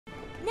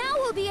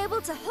we'll be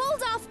able to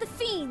hold off the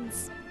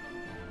fiends.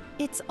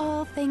 It's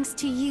all thanks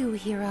to you,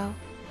 hero.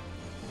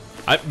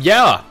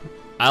 Yeah,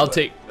 I'll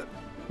take...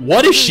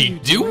 What is she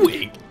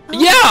doing?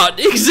 Yeah,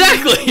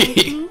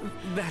 exactly!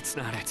 That's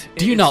not it.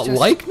 Do you not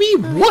like me?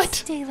 What?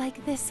 Stay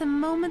like this a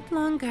moment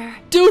longer.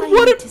 Dude,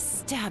 what I need a... to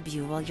stab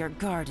you while your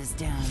guard is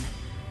down.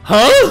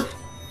 Huh?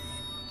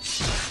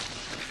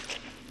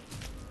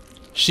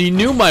 She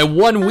knew my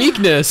one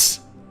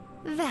weakness.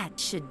 That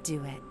should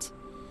do it.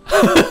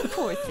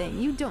 Poor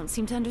thing, you don't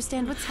seem to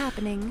understand what's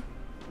happening.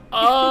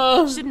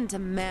 Shouldn't a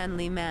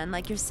manly man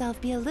like yourself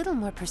be a little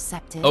more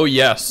perceptive? Oh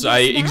yes, I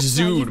Yes, that's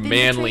why exude you've been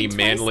manly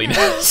betrayed twice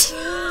manliness.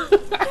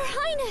 Your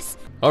Highness!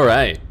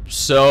 Alright,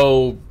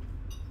 so...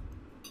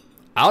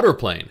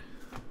 Outerplane.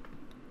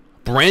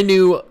 Brand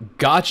new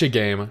gacha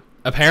game,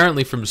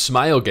 apparently from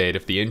Smilegate,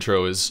 if the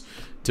intro is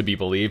to be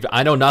believed.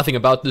 I know nothing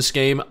about this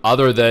game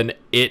other than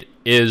it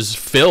is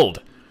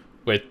filled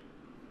with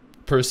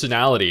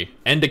personality.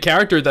 And a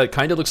character that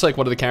kind of looks like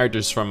one of the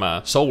characters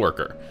from Soul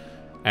Worker,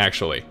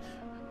 actually.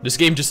 This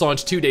game just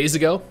launched 2 days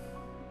ago.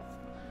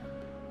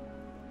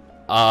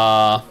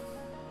 Might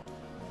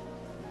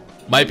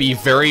be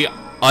very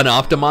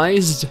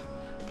unoptimized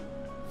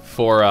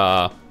for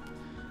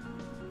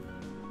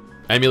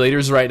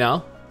emulators right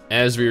now.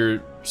 As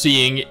we're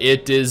seeing,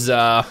 it is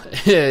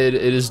it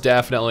is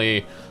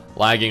definitely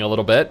lagging a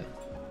little bit.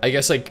 I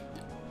guess like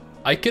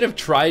I could have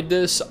tried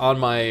this on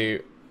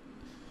my...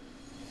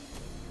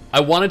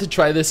 I wanted to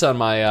try this on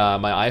my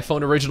my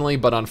iPhone originally,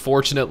 but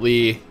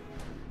unfortunately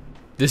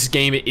this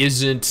game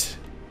isn't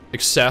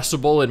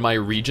accessible in my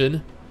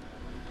region.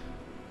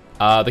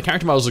 The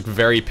character models look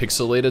very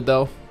pixelated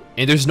though,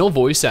 and there's no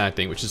voice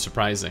acting, which is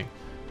surprising.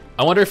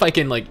 I wonder if I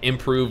can like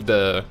improve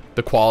the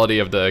quality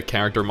of the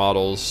character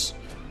models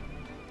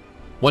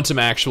once I'm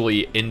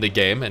actually in the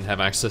game and have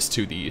access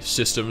to the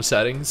system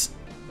settings.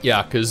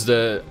 Yeah, because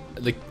the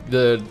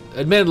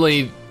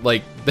admittedly,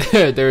 like,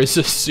 there is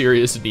a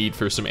serious need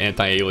for some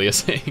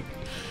anti-aliasing.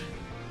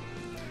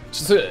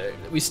 So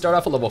we start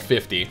off at level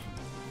 50.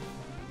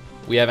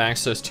 We have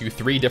access to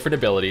 3 different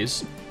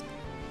abilities.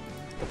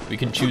 We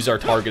can choose our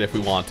target if we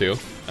want to.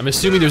 I'm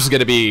assuming there's going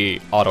to be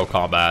auto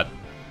combat.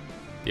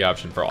 The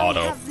option for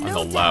auto on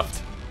the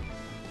left.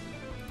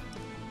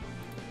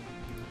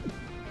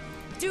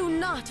 Do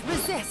not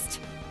resist.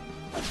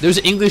 There's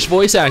English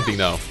voice acting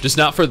though, just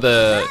not for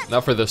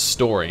the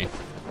story.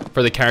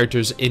 For the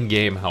characters in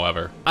game,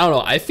 however. I don't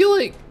know. I feel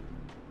like,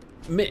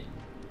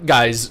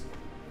 guys,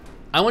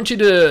 I want you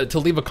to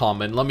leave a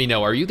comment. Let me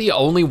know. Are you the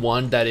only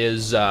one that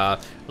is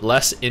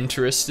less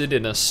interested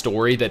in a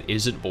story that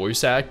isn't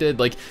voice acted?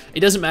 Like, it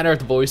doesn't matter if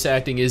the voice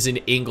acting is in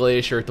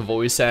English or if the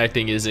voice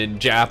acting is in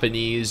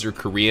Japanese or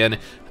Korean.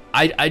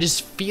 I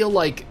just feel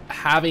like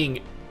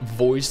having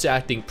voice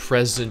acting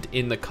present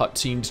in the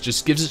cutscenes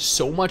just gives it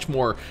so much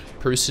more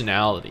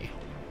personality.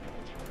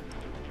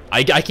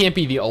 I can't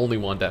be the only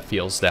one that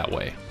feels that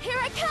way. Here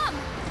I come!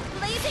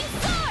 Blazing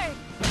sword!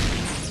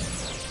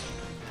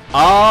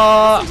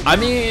 I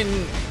mean,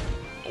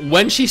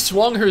 when she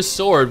swung her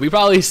sword, we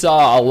probably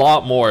saw a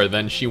lot more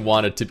than she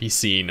wanted to be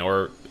seen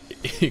or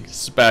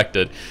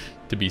expected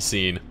to be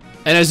seen.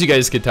 And as you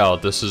guys can tell,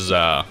 this is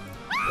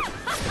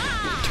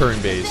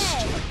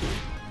turn-based.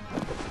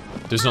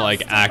 There's no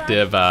like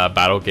active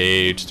battle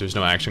gauge. There's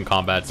no action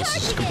combat. This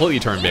is completely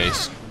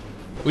turn-based,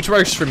 which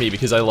works for me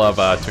because I love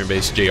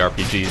turn-based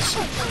JRPGs.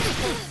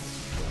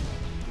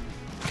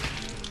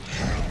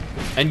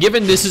 And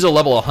given this is a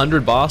level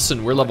 100 boss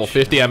and we're level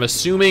 50, I'm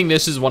assuming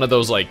this is one of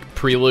those like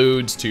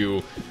preludes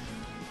to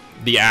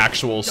the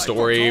actual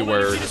story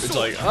where it's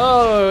like,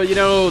 oh, you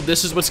know,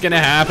 this is what's gonna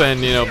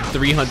happen, you know,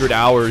 300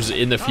 hours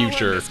in the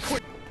future.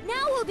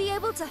 Now we'll be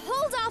able to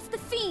hold off the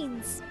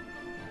fiends.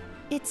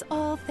 It's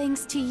all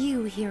thanks to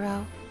you,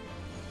 hero.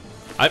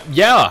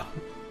 Yeah,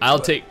 I'll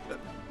take...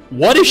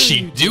 What is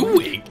she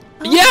doing?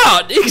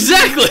 Yeah,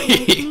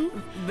 exactly!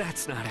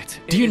 That's not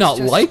it. Do you not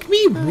like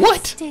me?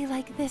 What? Stay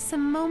like this a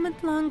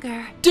moment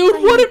longer. Dude, I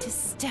what need a... to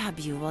stab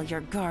you while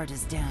your guard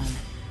is down.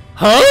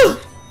 Huh?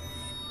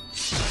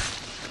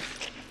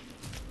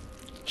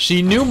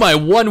 She knew my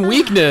one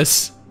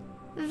weakness.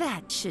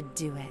 That should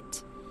do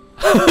it.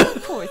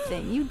 Poor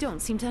thing, you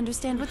don't seem to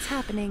understand what's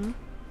happening.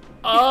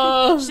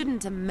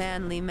 Shouldn't a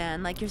manly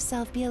man like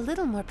yourself be a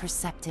little more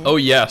perceptive? Oh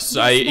yes,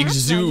 I Yes, that's why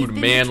exude you've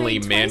been manly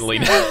betrayed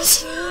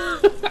twice manliness.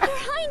 Your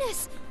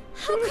Highness!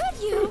 How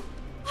could you?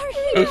 Our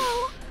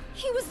hero!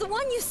 He was the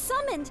one you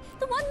summoned!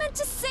 The one meant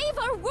to save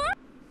our world!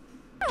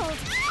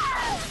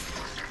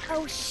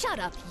 Oh, shut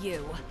up,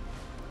 you!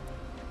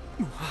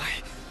 Why?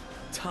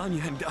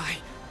 Tanya and I...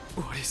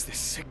 What is this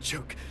sick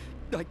joke?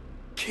 I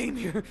came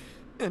here,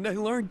 and I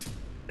learned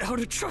how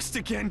to trust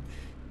again.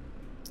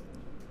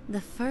 The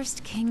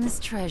first king's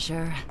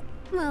treasure.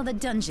 Well, the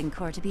dungeon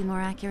core to be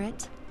more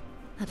accurate.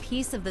 A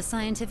piece of the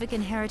scientific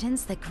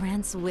inheritance that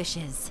grants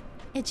wishes.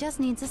 It just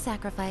needs a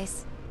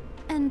sacrifice.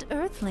 And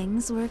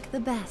earthlings work the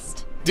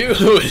best. Dude!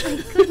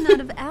 I could not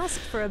have asked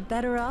for a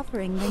better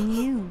offering than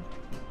you.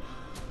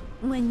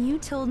 When you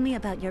told me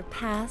about your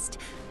past,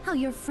 how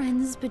your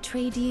friends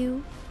betrayed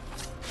you,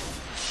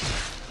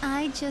 I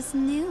I just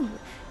knew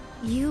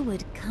you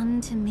would come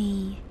to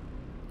me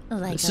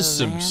like This is a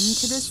some lamb to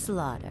the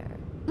slaughter.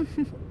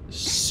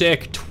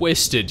 sick,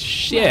 twisted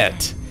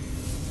shit.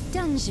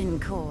 Dungeon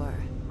Core.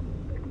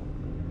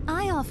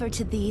 I offer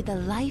to thee the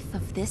life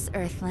of this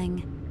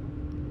earthling.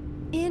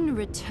 In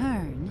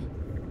return,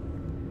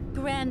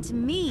 grant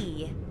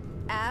me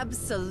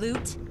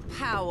absolute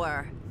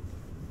power.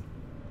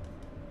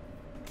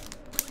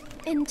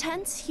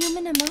 Intense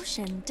human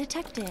emotion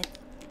detected.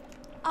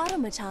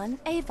 Automaton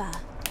Ava.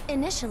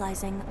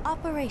 Initializing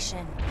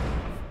operation.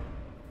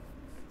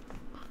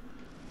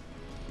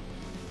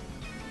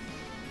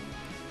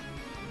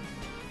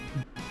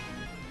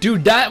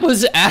 Dude, that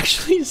was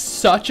actually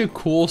such a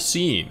cool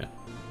scene.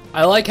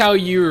 I like how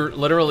you're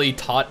literally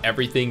taught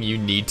everything you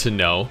need to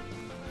know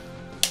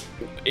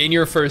in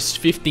your first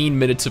 15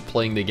 minutes of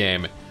playing the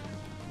game.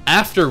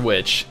 After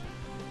which,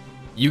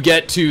 you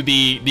get to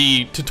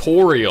the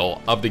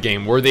tutorial of the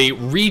game where they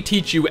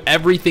reteach you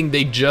everything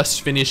they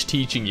just finished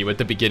teaching you at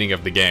the beginning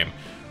of the game,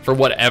 for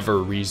whatever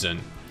reason.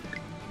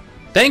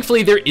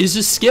 Thankfully, there is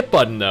a skip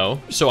button though,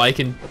 so I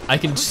can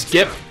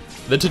skip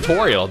the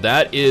tutorial.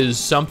 That is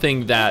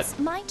something that It's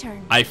my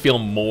turn. I feel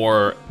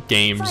more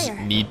games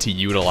Fire. need to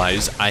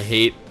utilize. I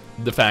hate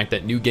the fact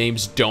that new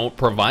games don't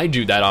provide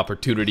you that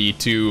opportunity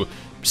to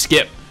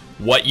skip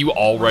what you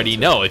already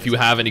know if you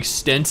have an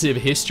extensive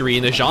history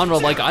in the genre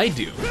like I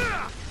do.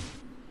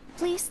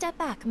 Please step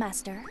back,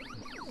 Master.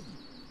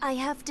 I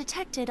have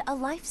detected a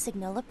life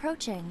signal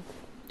approaching.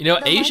 You know,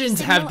 The life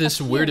Asians have signal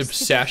this weird appears to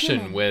be obsession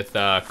human. with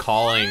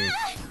calling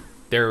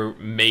their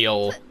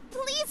male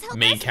Please help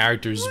main us.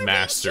 characters We're being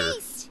master.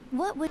 chased.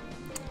 What would...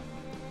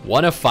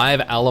 One of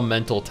 5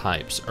 elemental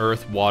types: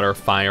 earth, water,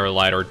 fire,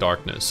 light, or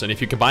darkness. And if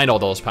you combine all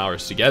those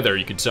powers together,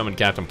 you can summon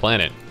Captain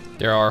Planet.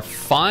 There are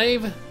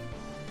 5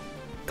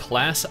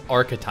 class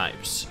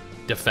archetypes: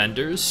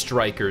 defenders,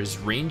 strikers,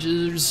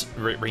 rangers,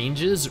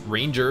 mages,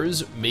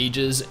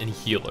 and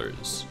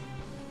healers.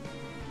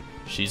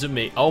 She's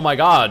a oh my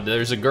god,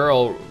 there's a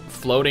girl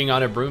floating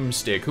on a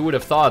broomstick. Who would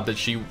have thought that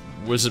she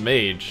was a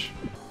mage?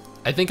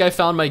 I think I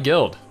found my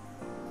guild.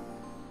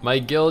 My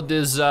guild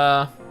is,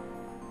 Oppai.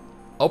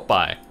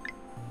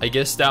 I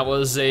guess that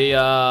was a,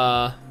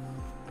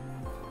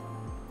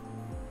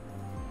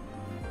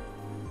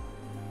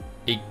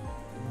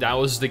 that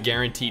was the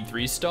guaranteed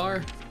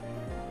 3-star?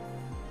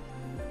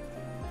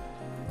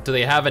 Do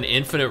they have an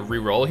infinite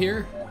reroll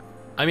here?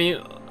 I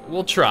mean,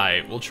 we'll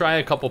try. We'll try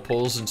a couple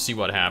pulls and see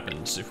what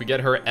happens. If we get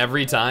her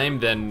every time,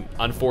 then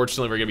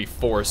unfortunately we're gonna be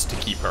forced to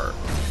keep her.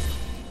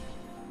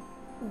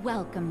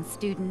 Welcome,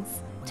 students,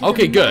 to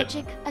Okay, the good.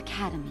 Magic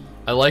Academy.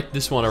 I like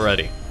this one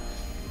already.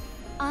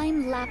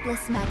 I'm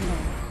Lapis Magnolia,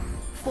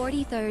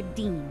 43rd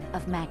Dean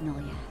of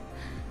Magnolia.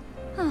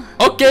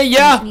 Okay,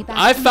 yeah, Brings me back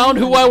I to found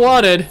my who I roots.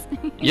 wanted.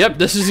 Yep,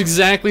 this is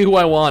exactly who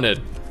I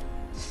wanted.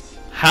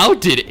 How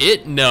did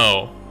it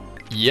know?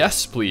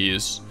 Yes,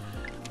 please.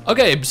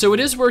 Okay, so it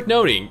is worth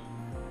noting.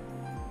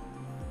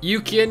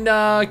 You can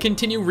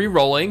continue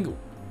re-rolling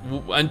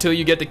until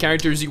you get the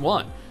characters you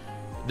want.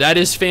 That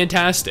is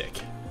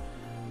fantastic.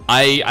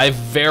 I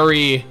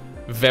very,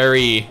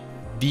 very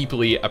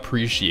deeply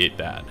appreciate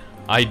that.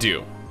 I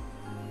do.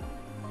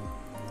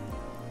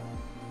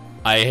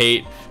 I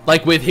hate,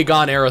 like with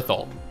Higan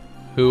Erethal,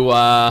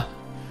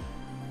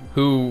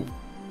 who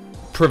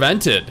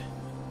prevented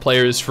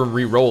players from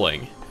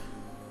re-rolling.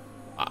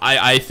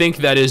 I think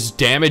that is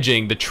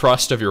damaging the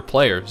trust of your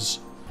players.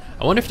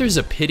 I wonder if there's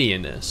a pity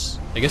in this.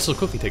 I guess we'll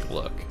quickly take a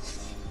look.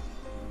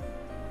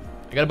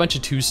 I got a bunch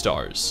of 2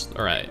 stars.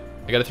 All right,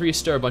 I got a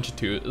 3-star, a bunch of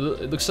 2. It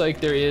looks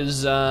like there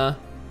is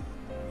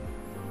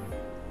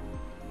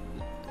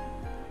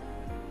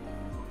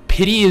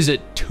pity is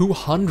at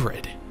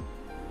 200.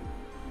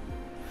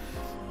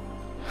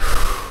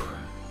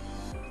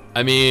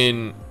 I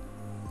mean,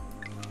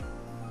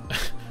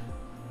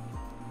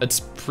 it's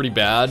pretty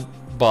bad,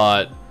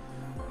 but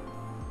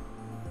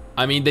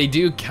I mean, they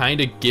do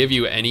kind of give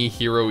you any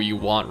hero you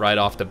want right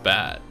off the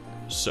bat,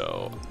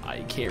 so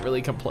I can't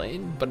really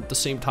complain, but at the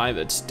same time,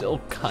 it's still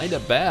kind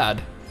of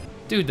bad.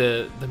 Dude,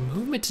 the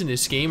movements in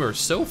this game are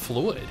so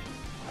fluid.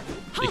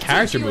 The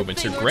character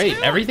movements are great.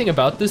 Everything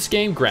about this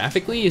game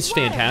graphically is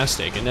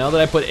fantastic, and now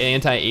that I put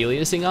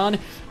anti-aliasing on,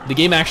 the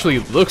game actually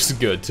looks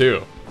good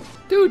too.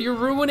 Dude, you're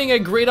ruining a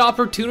great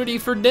opportunity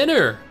for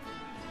dinner.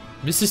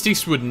 Mrs.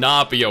 Stix would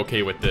not be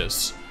okay with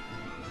this.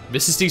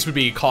 Mrs. Stix would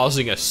be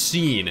causing a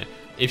scene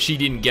if she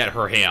didn't get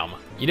her ham.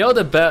 You know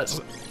the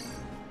best...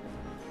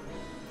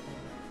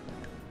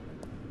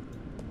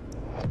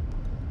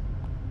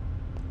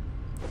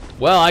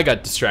 Well, I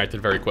got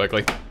distracted very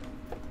quickly.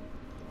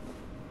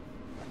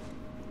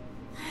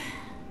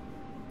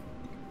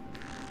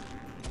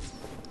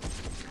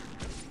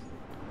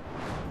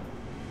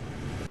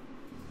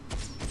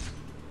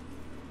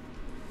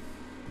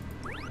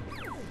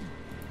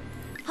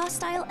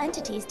 Hostile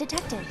entities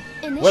detected.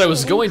 What I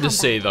was Initiating going to combat.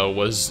 say though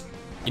was,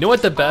 you know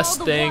what the best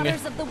All the thing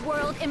waters of the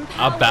world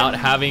empower about me.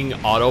 having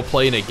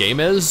autoplay in a game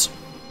is?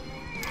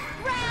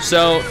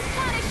 So,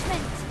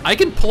 Punishment. I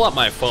can pull up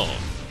my phone.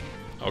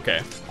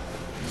 Okay.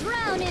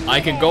 Drown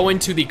I can go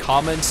into the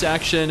comment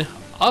section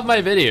of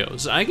my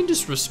videos. I can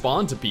just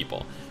respond to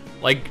people.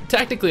 Like,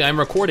 technically I'm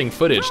recording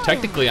footage.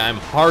 Technically I'm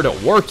hard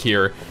at work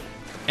here.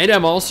 And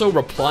I'm also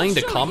replying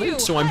to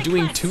comments, so I'm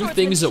doing two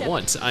things at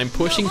once. I'm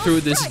pushing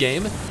through this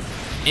game,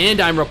 and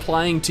I'm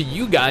replying to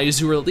you guys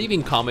who are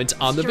leaving comments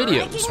on the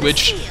videos,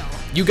 which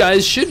you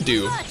guys should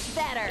do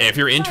if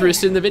you're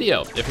interested in the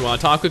video, if you want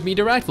to talk with me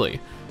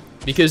directly.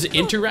 Because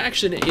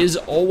interaction is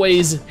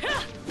always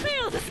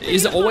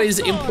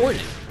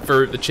important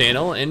for the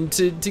channel and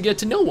to get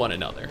to know one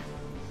another.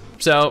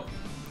 So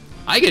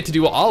I get to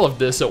do all of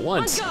this at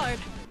once.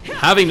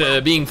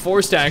 Being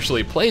forced to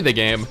actually play the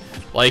game,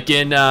 like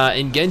in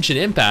Genshin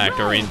Impact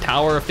or in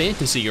Tower of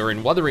Fantasy or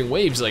in Wuthering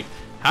Waves, like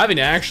having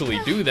to actually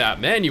do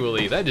that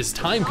manually, that is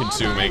time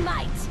consuming.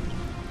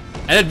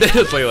 And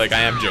admittedly, like, I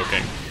am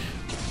joking.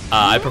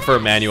 I prefer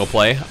manual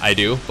play, I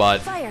do, but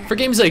for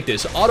games like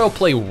this,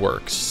 autoplay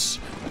works.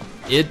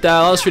 It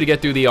allows you to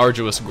get through the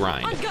arduous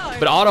grind.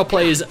 But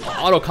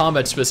auto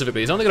combat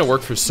specifically, is only gonna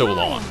work for so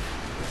long.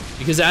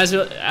 Because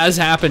as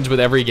happens with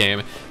every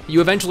game,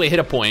 you eventually hit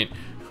a point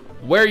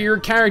where your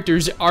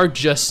characters are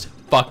just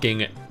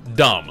fucking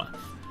dumb.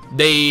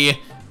 They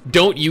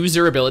don't use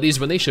their abilities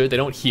when they should, they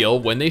don't heal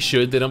when they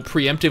should, they don't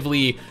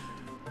preemptively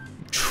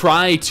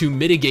try to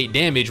mitigate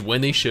damage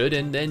when they should,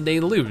 and then they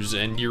lose,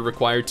 and you're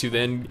required to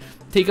then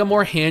take a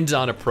more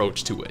hands-on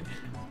approach to it.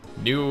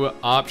 New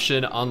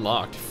option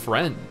unlocked,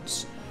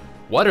 friends.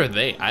 What are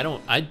they? I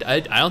don't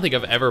think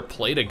I've ever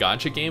played a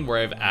gacha game where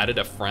I've added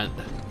a friend.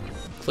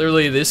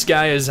 Clearly this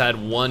guy has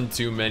had one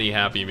too many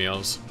Happy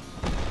Meals.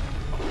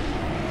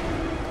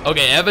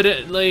 Okay,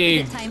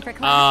 evidently,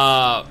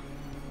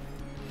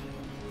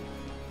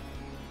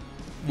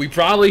 we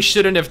probably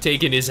shouldn't have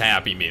taken his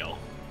Happy Meal.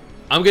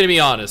 I'm gonna be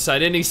honest, I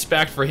didn't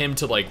expect for him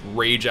to like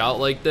rage out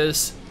like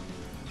this.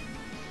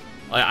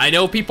 I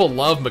know people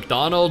love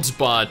McDonald's,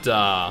 but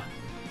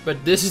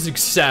this is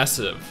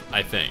excessive,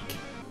 I think.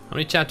 How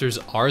many chapters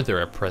are there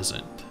at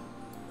present?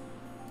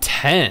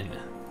 10.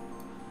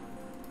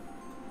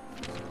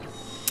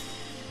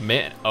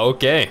 Man,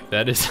 okay,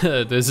 that is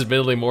this is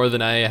admittedly more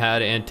than I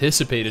had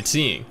anticipated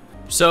seeing.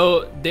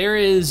 So there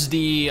is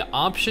the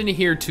option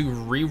here to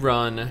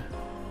rerun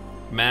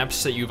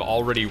maps that you've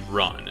already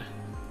run.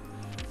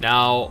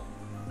 Now,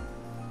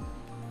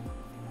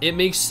 it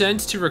makes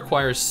sense to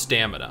require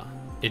stamina.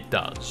 It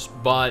does,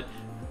 but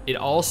it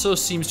also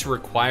seems to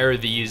require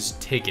these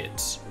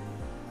tickets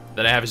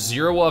that I have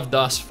 0 of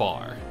thus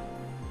far.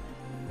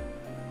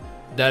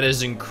 That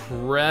is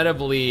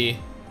incredibly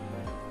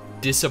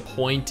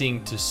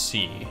disappointing to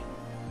see,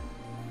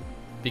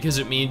 because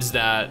it means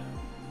that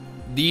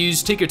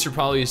these tickets are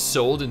probably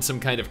sold in some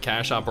kind of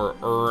cash shop or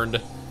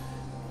earned.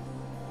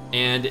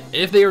 And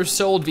if they are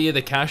sold via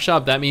the cash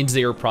shop, that means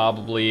they are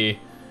probably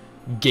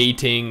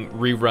gating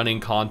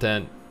rerunning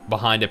content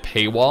behind a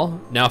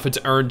paywall. Now, if it's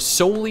earned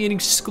solely and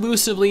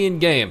exclusively in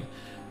game,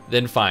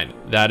 then fine,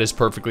 that is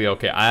perfectly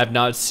okay. I have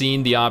not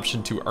seen the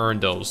option to earn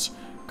those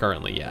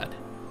currently yet.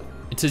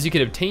 It says you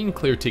can obtain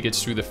clear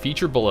tickets through the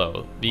feature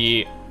below,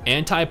 the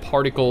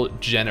anti-particle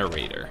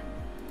generator.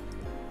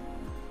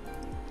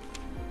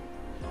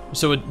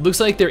 So it looks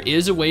like there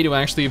is a way to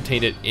actually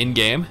obtain it in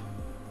game,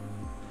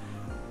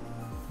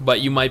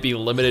 but you might be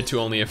limited to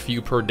only a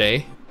few per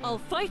day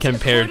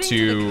compared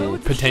to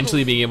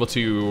potentially being able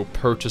to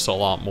purchase a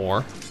lot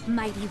more.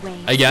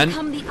 Again,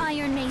 I'm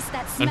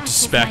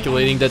just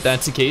speculating that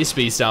that's the case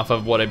based off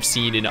of what I've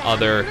seen in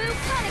other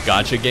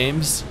gacha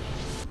games.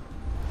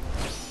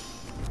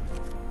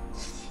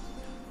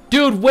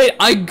 Dude, wait,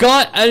 I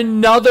got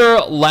another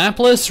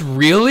Lapis?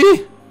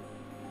 Really?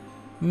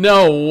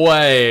 No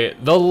way.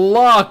 The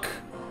luck.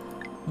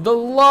 The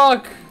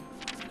luck.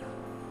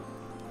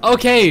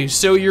 Okay,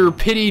 so your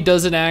pity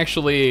doesn't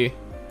actually...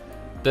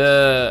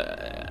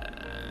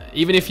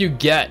 even if you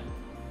get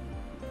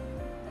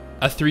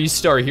a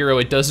 3-star hero,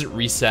 it doesn't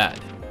reset.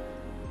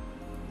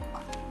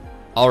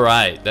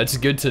 Alright, that's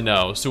good to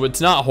know. So it's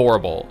not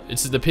horrible.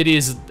 It's the pity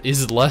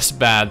is less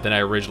bad than I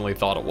originally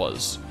thought it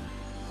was.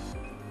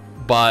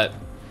 But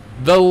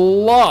the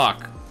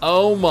luck.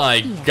 Oh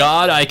my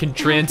god, I can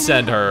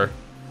transcend her.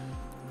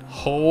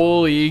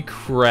 Holy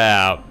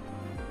crap.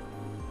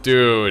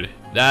 Dude,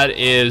 that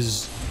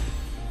is...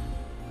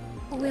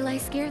 Will I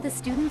scare the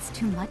students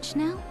too much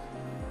now?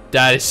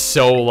 That is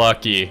so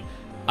lucky.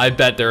 I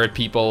bet there are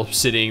people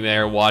sitting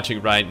there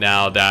watching right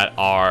now that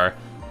are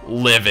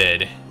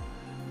livid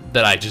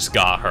that I just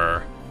got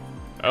her.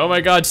 Oh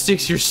my god,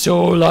 Stix, you're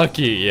so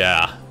lucky.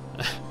 Yeah.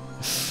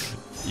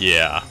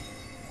 Yeah.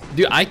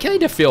 Dude, I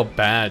kind of feel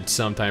bad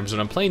sometimes when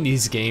I'm playing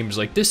these games.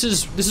 Like, this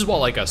is what,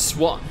 like a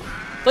swamp.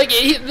 Like,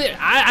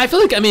 I feel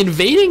like I'm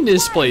invading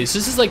this place.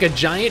 This is like a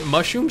giant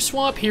mushroom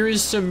swamp. Here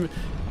is some,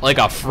 like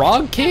a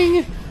frog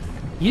king.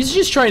 He's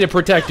just trying to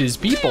protect his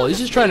people. He's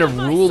just trying to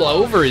rule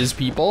over his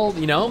people,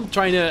 you know,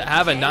 trying to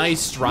have a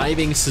nice,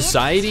 thriving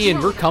society,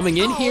 and we're coming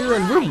in here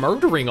and we're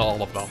murdering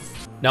all of them.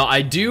 Now,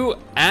 I do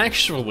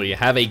actually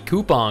have a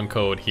coupon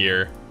code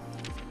here.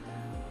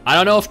 I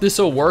don't know if this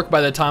will work by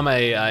the time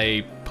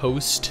I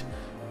post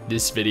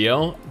this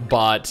video,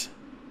 but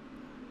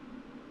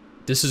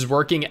This is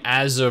working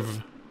as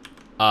of,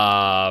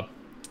 I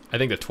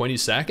think the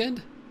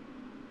 22nd?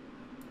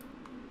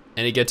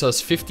 And it gets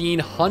us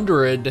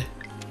 1,500.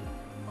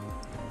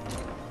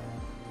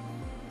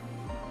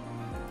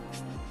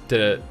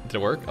 Did it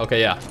work?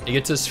 Okay, yeah. It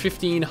gets us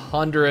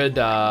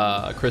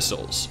 1,500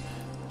 crystals.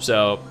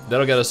 So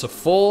that'll get us a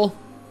full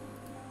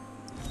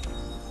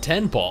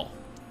 10 ball,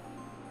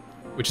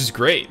 which is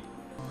great.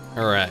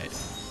 All right.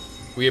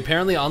 We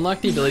apparently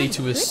unlocked the ability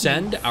to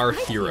ascend our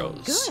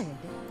heroes. Good.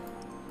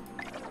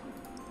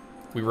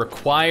 We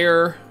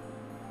require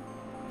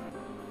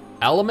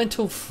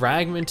elemental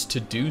fragments to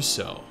do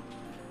so.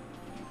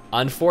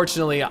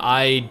 Unfortunately,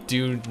 I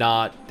do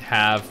not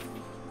have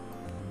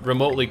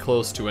remotely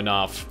close to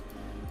enough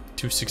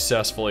to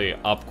successfully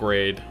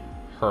upgrade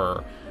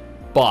her,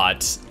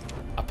 but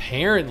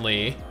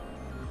apparently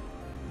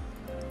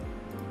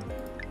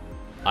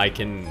I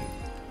can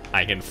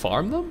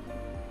farm them?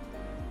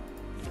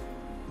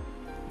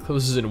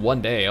 Closes in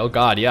 1 day. Oh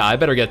god, yeah, I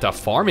better get to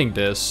farming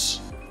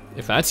this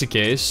if that's the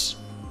case.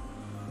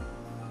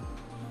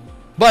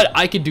 But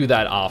I could do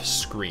that off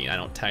screen. I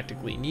don't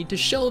technically need to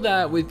show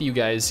that with you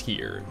guys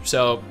here.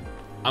 So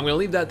I'm gonna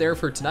leave that there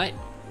for tonight.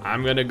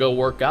 I'm gonna go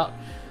work out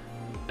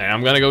and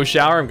I'm gonna go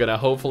shower. I'm gonna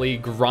hopefully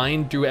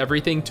grind through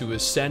everything to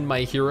ascend my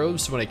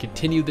heroes. When I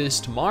continue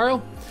this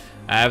tomorrow,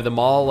 I have them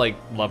all like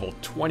level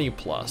 20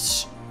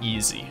 plus,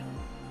 easy.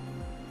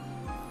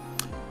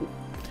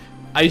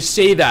 I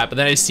say that, but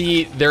then I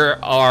see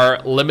there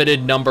are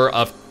limited number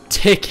of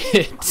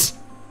tickets.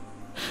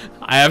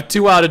 I have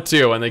 2 out of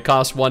 2 and they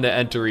cost 1 to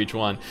enter each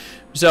one.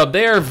 So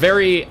they are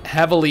very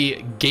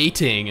heavily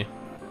gating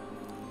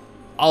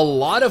a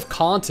lot of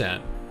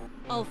content.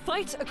 I'll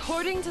fight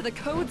according to the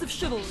codes of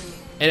chivalry.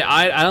 And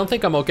I don't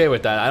think I'm okay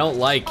with that. I don't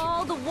like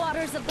All the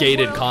waters of the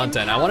gated world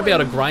content. I want to be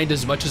able to grind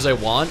as much as I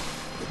want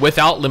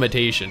without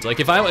limitations. Like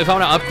if I want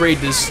to upgrade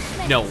this,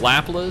 you know,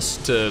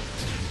 Laplas to,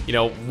 you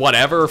know,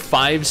 whatever,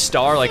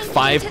 5-star, like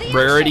 5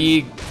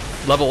 rarity,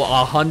 level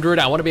 100,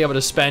 I want to be able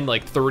to spend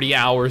like 30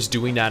 hours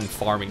doing that and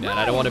farming that.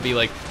 I don't want to be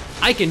like,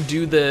 I can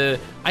do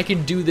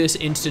this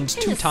instance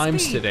 2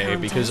 times today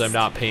because I'm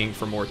not paying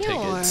for more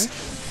tickets.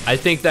 I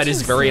think that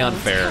is very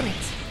unfair.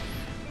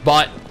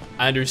 But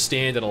I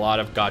understand that a lot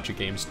of gacha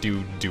games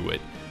do it.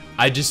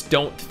 I just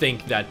don't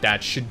think that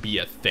that should be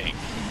a thing.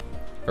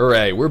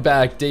 Alright, we're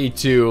back, day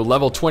 2,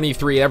 level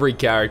 23 every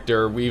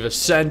character. We've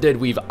ascended,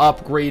 we've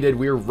upgraded,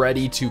 we're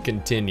ready to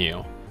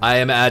continue. I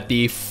am at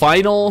the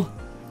final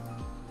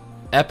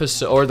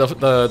episode, or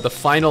the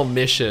final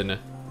mission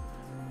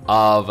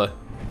of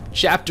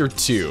chapter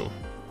 2.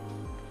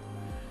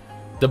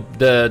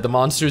 The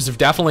monsters have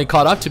definitely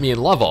caught up to me in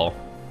level.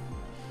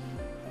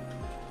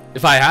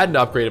 If I hadn't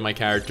upgraded my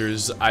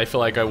characters, I feel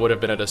like I would have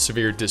been at a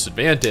severe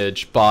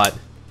disadvantage, but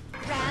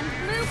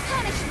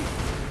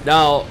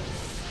now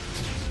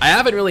I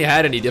haven't really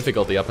had any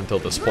difficulty up until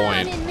this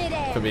point,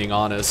 if I'm being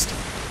honest.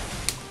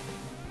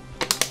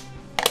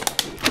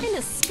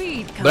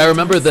 But I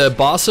remember the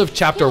boss of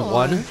chapter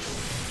 1,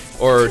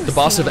 or the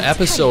boss of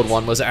episode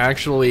 1, was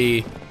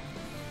actually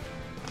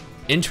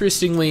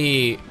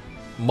interestingly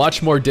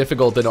much more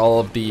difficult than all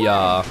of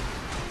the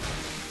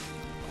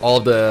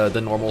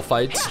normal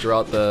fights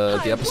throughout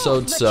the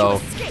episode,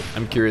 so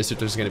I'm curious if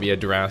there's going to be a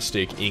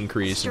drastic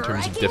increase in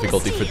terms of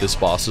difficulty for this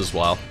boss as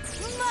well.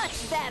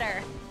 Much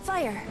better.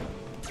 Fire.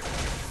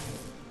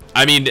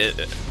 I mean,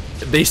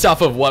 based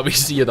off of what we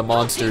see of the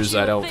monsters,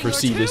 I don't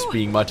foresee this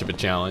being much of a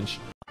challenge.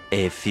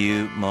 A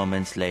few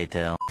moments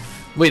later.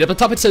 Wait, up the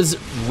top it says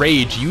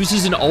Rage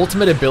uses an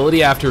ultimate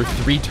ability after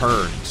 3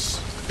 turns.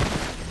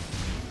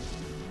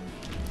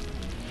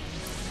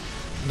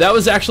 That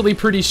was actually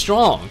pretty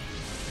strong.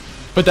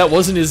 But that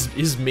wasn't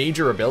his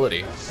major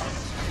ability.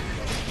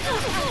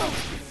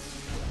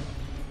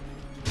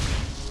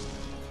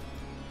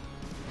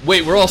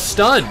 Wait, we're all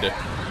stunned.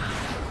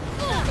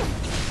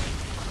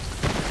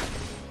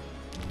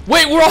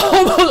 Wait, we're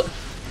all...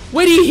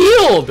 Wait, he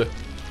healed!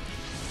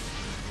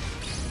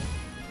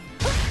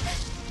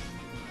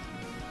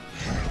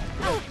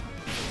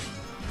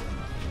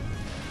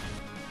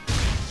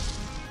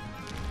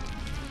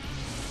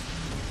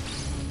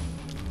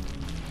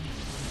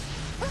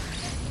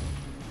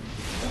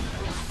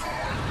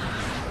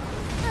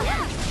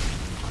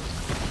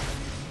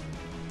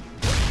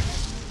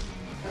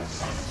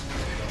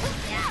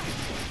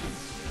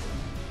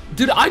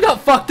 Dude, I got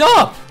fucked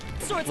up!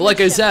 Well,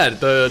 like I said,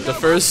 the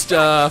first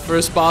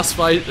boss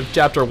fight of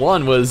chapter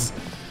 1 was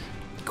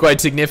quite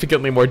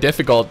significantly more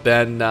difficult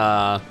than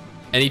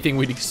anything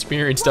we'd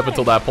experienced up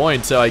until that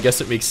point, so I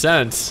guess it makes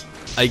sense.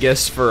 I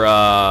guess for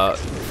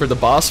the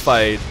boss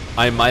fight,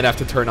 I might have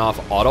to turn off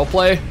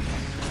autoplay.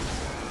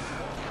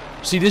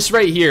 See, this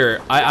right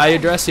here, I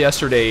addressed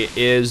yesterday,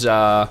 is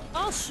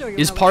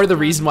part of the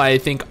reason why I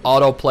think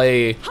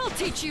autoplay I'll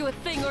teach you a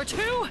thing or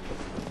two.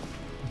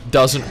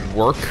 doesn't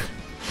work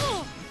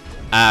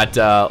at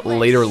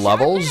later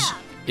levels.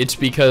 It's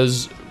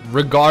because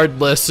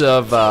regardless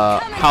of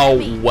how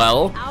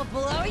well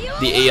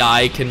the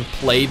AI can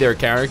play their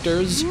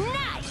characters,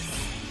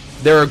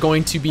 there are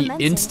going to be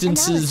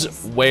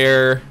instances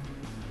where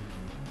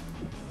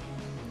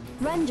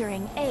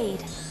Rendering aid.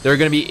 There are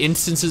going to be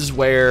instances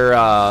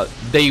where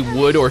they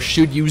would or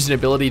should use an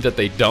ability that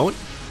they don't.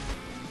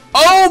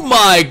 Oh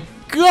my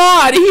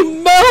god, he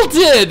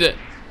melted!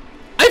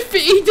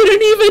 He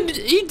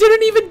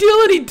didn't even deal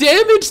any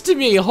damage to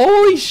me.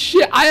 Holy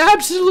shit, I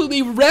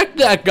absolutely wrecked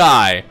that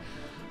guy.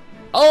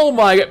 Oh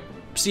my god.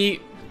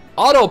 See,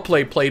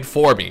 Autoplay played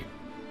for me.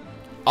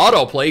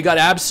 Autoplay got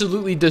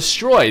absolutely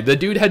destroyed. The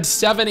dude had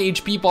 7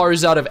 HP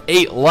bars out of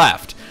 8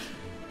 left.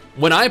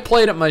 When I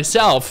played it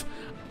myself,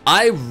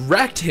 I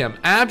wrecked him,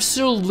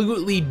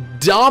 absolutely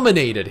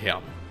dominated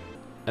him.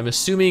 I'm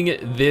assuming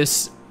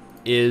this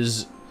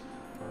is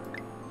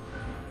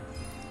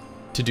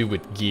to do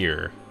with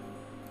gear.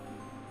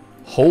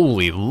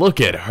 Holy, look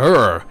at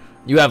her.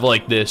 You have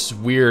like this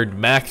weird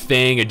mech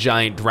thing, a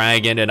giant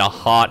dragon, and a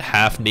hot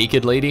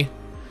half-naked lady.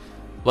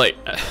 Like,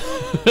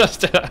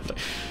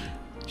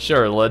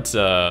 sure, let's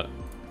go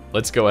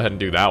ahead and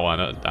do that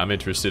one. I'm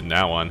interested in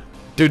that one.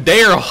 Dude,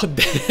 they are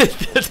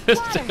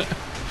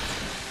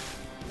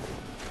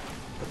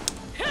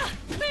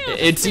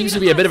it seems to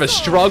be a bit of a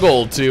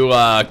struggle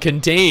to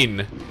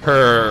contain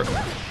her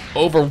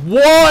over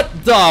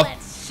what the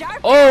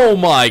oh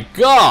my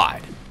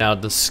god. Now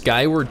the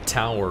Skyward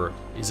Tower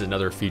is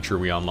another feature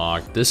we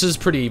unlocked. This is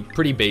pretty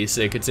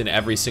basic. It's in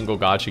every single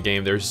gacha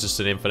game. There's just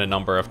an infinite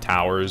number of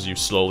towers you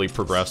slowly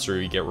progress through.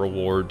 You get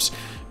rewards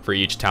for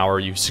each tower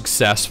you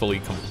successfully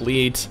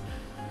complete.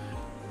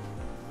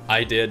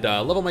 I did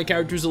level my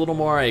characters a little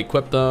more. I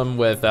equipped them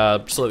with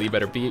slightly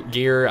better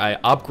gear. I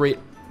upgrade.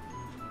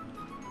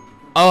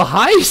 Oh,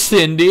 hi,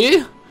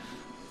 Cindy.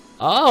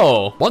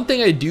 Oh, one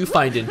thing I do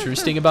find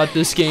interesting about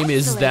this game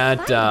is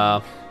that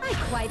I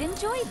quite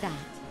enjoyed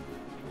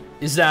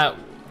that.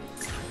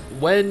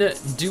 When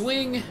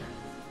doing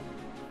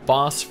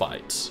boss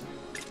fights,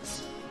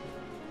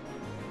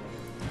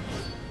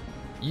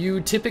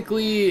 you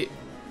typically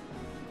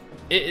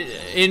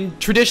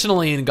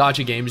traditionally in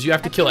gacha games, you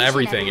have to kill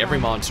everything, every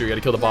monster. You got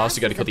to kill the boss,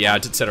 you got to kill the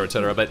ads, etc.,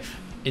 etc. But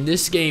in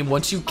this game,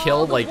 once you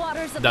kill like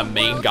the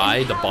main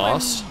guy, the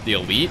boss, the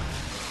elite,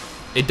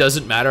 it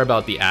doesn't matter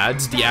about the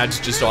ads. The ads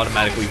just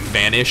automatically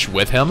vanish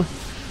with him,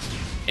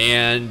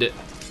 and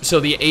so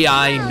the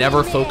AI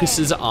never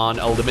focuses on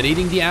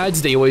eliminating the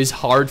ads. They always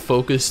hard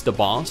focus the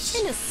boss.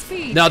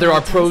 Now there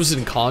are pros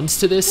and cons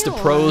to this. The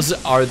pros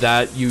are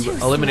that you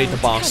eliminate the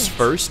boss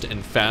first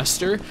and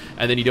faster,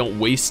 and then you don't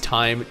waste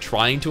time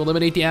trying to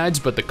eliminate the ads.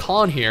 But the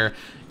con here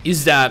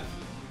is that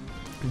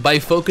by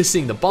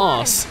focusing the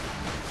boss,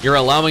 you're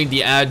allowing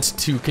the ads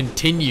to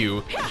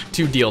continue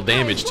to deal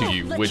damage to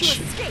you,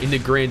 which in the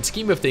grand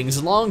scheme of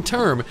things, long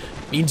term,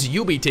 means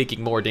you'll be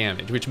taking more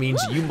damage, which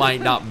means you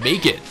might not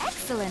make it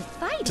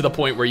to the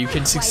point where you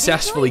can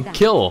successfully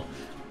kill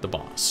the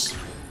boss.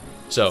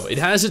 So it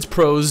has its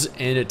pros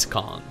and its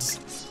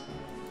cons.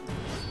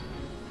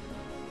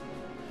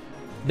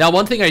 Now,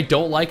 one thing I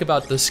don't like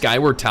about the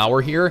Skyward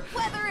Tower here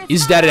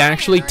is that it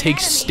actually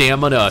takes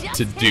stamina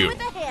to do.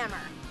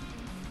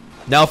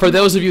 Now, for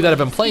those of you that have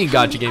been playing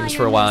gacha games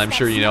for a while, I'm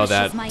sure you know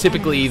that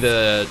typically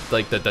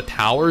the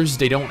towers,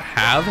 they don't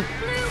have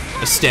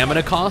a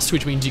stamina cost,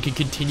 which means you can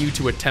continue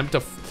to attempt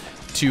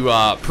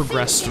to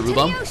progress through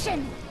them,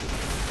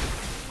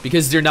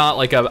 because they're not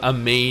like a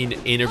main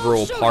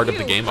integral part of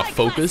the game, a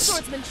focus.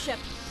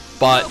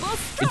 But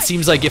it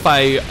seems like if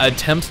I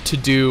attempt to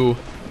do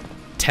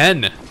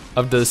 10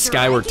 of the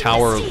Skyward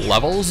Tower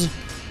levels,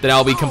 then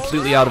I'll be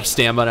completely out of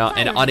stamina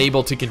and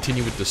unable to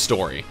continue with the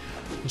story.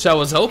 So I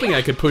was hoping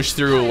I could push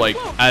through like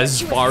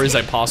as far as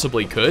I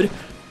possibly could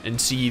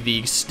and see the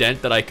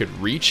extent that I could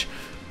reach.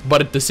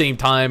 But at the same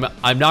time,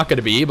 I'm not going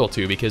to be able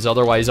to, because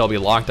otherwise I'll be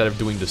locked out of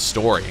doing the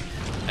story.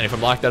 And if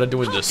I'm locked out of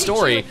doing the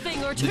story,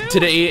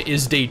 today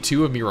is day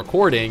 2 of me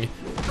recording.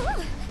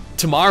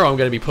 Tomorrow I'm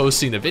going to be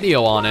posting the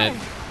video on it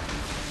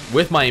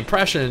with my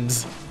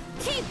impressions.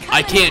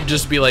 I can't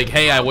just be like,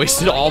 hey, I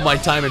wasted all my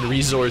time and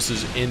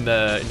resources in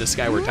the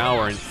Skyward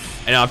Tower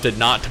and opted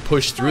not to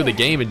push through the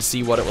game and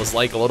see what it was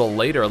like a little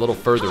later, a little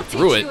further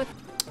through it.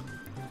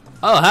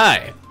 Oh,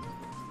 hi.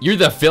 You're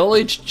the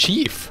village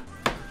chief.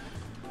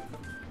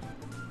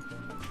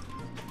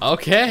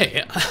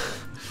 Okay.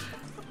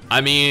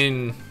 I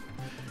mean,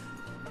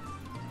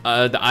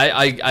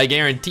 I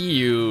guarantee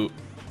you,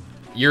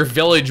 your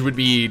village would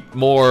be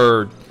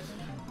more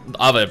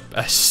of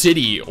a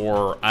city,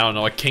 or I don't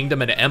know, a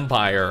kingdom and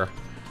empire,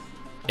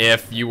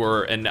 if you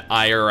were an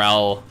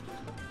IRL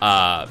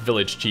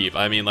village chief.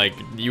 I mean, like,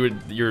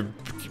 your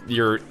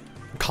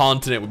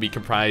continent would be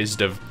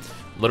comprised of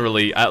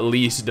literally at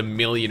least 1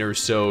 million or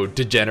so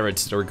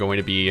degenerates that are going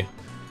to be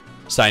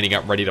signing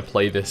up ready to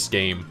play this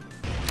game.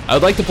 I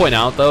would like to point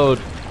out, though,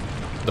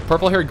 the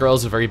purple-haired girl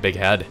has a very big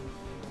head.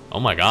 Oh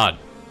my god.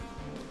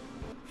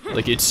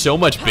 Like, it's so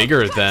much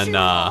bigger than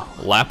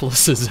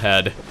Laplas's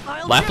head.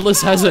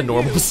 Laplas has a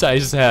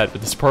normal-sized head,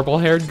 but this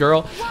purple-haired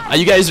girl...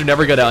 you guys are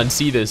never gonna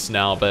unsee this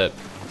now, but...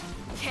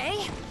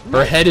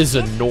 her head is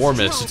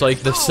enormous. It's like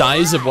the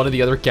size of one of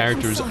the other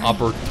characters'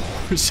 upper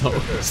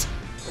torsos.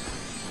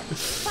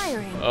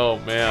 Oh,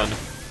 man.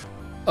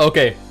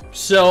 Okay,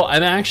 so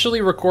I'm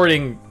actually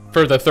recording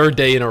for the 3rd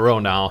day in a row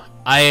now,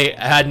 I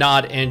had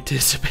not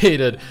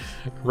anticipated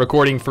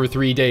recording for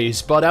 3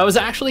 days, but I was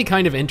actually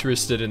kind of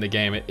interested in the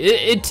game.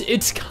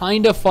 It's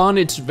kind of fun.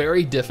 It's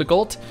very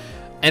difficult,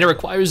 and it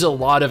requires a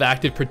lot of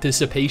active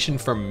participation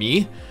from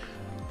me.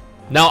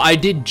 Now, I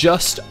did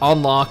just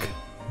unlock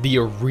the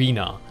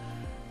arena,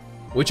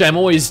 which I'm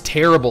always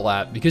terrible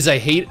at because I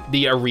hate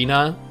the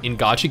arena in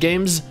gacha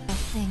games.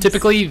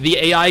 Typically, the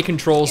AI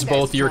controls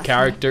both your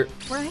character.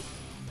 Right?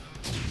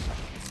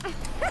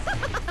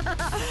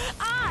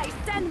 I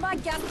send my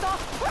guests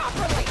off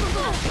properly.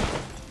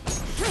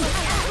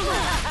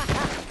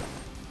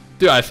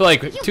 Dude, I feel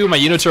like 2 of my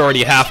units are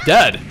already half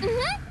dead.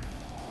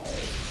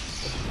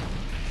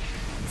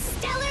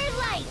 Stellar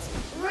light,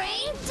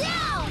 rain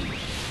down.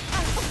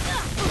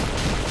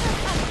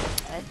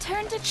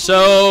 Turn to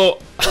So,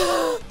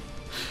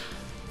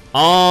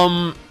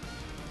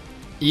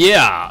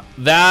 yeah,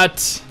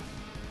 that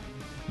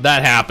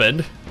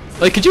happened.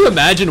 Like, could you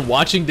imagine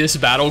watching this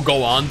battle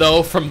go on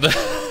though from the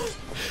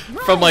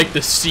from like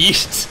the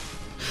seat?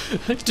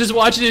 Just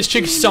watching this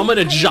chick summon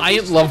a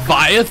giant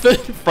leviathan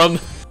from.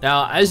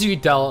 Now, as you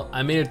can tell,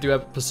 I made it through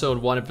episode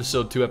 1,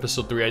 episode 2,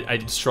 episode 3. I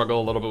did struggle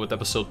a little bit with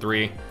episode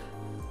 3.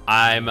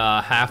 I'm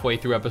halfway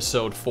through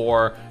episode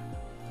 4.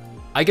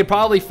 I could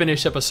probably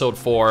finish episode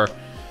 4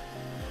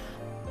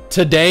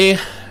 today,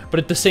 but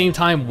at the same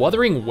time,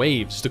 Wuthering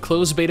Waves, the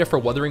closed beta for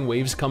Wuthering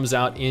Waves comes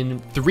out in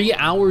 3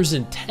 hours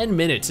and 10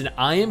 minutes, and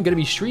I am going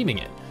to be streaming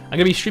it. I'm going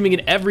to be streaming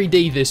it every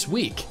day this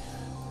week.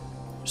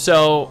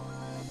 So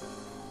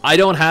I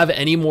don't have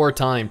any more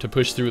time to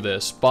push through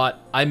this, but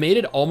I made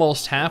it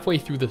almost halfway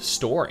through the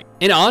story.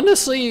 And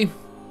honestly,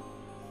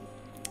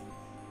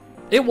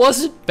 it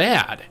wasn't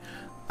bad.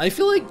 I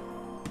feel like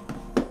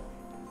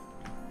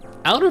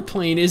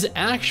Outerplane is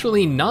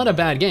actually not a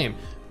bad game.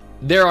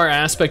 There are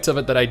aspects of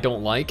it that I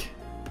don't like.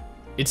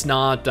 It's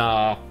not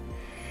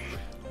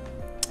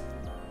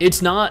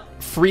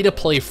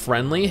free-to-play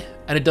friendly,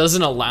 and it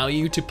doesn't allow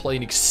you to play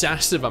an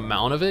excessive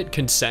amount of it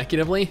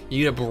consecutively.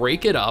 You need to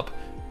break it up,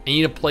 and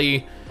you need to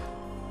play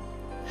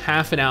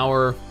half an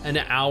hour,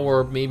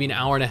 maybe an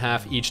hour and a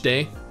half each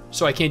day.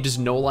 So I can't just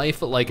no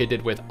life like I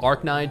did with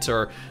Arknights,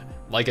 or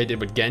like I did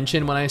with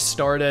Genshin when I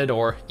started,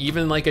 or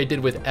even like I did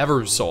with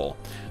Eversoul.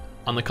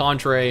 On the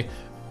contrary,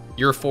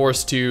 you're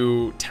forced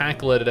to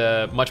tackle it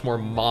at a much more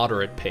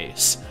moderate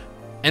pace.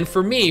 And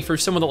for me, for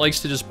someone that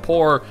likes to just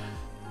pour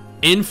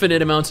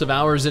infinite amounts of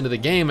hours into the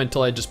game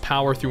until I just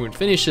power through and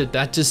finish it,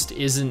 that just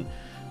isn't,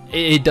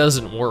 it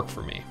doesn't work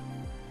for me.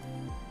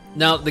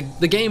 Now, the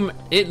game,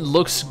 it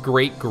looks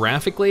great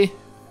graphically.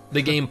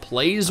 The game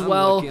plays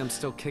well. Lucky I'm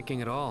still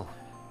kicking at all.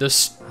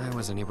 I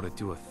wasn't able to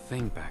do a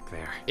thing back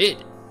there.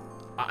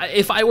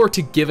 If I were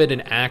to give it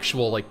an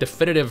actual, like,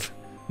 definitive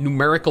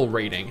numerical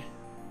rating,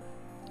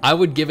 I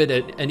would give it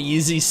an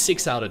easy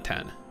 6 out of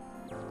 10.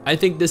 I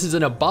think this is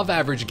an above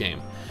average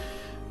game.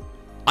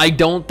 I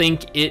don't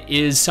think it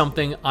is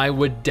something I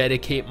would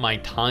dedicate my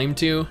time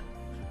to.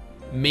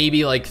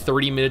 Maybe like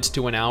 30 minutes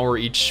to an hour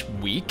each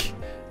week.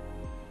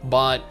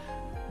 But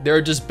there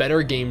are just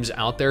better games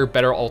out there,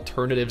 better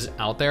alternatives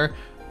out there.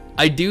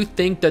 I do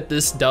think that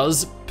this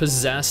does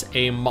possess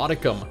a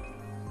modicum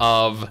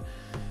of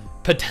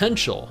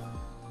potential,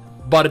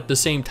 but at the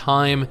same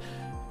time,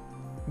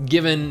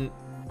 given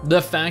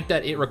the fact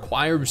that it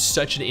requires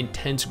such an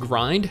intense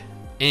grind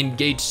and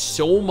gates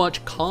so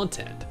much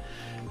content,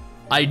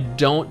 I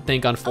don't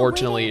think,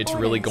 unfortunately, it's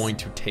really going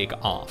to take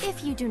off,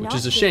 which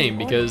is a shame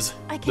because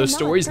the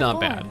story's not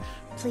bad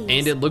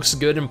and it looks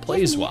good and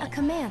plays well.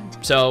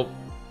 So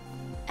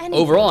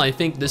overall, I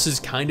think this is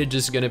kind of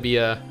just going to be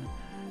a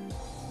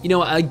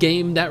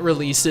game that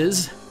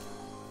releases,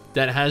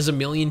 that has 1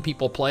 million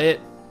people play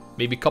it,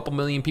 maybe a couple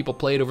million people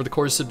play it over the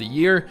course of the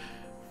year,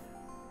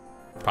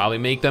 probably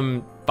make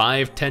them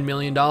 $5–10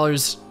 million,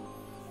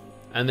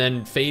 and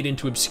then fade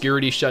into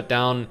obscurity, shut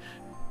down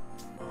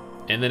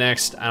in the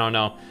next, I don't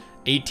know,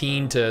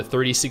 18 to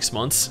 36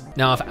 months.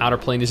 Now, if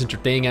Outerplane isn't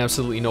your thing,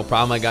 absolutely no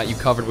problem. I got you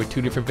covered with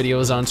 2 different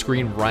videos on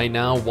screen right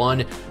now.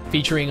 One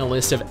featuring a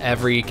list of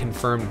every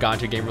confirmed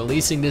gacha game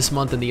releasing this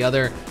month, and the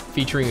other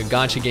featuring a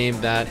gacha game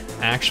that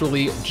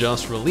actually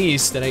just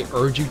released that I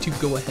urge you to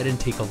go ahead and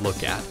take a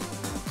look at.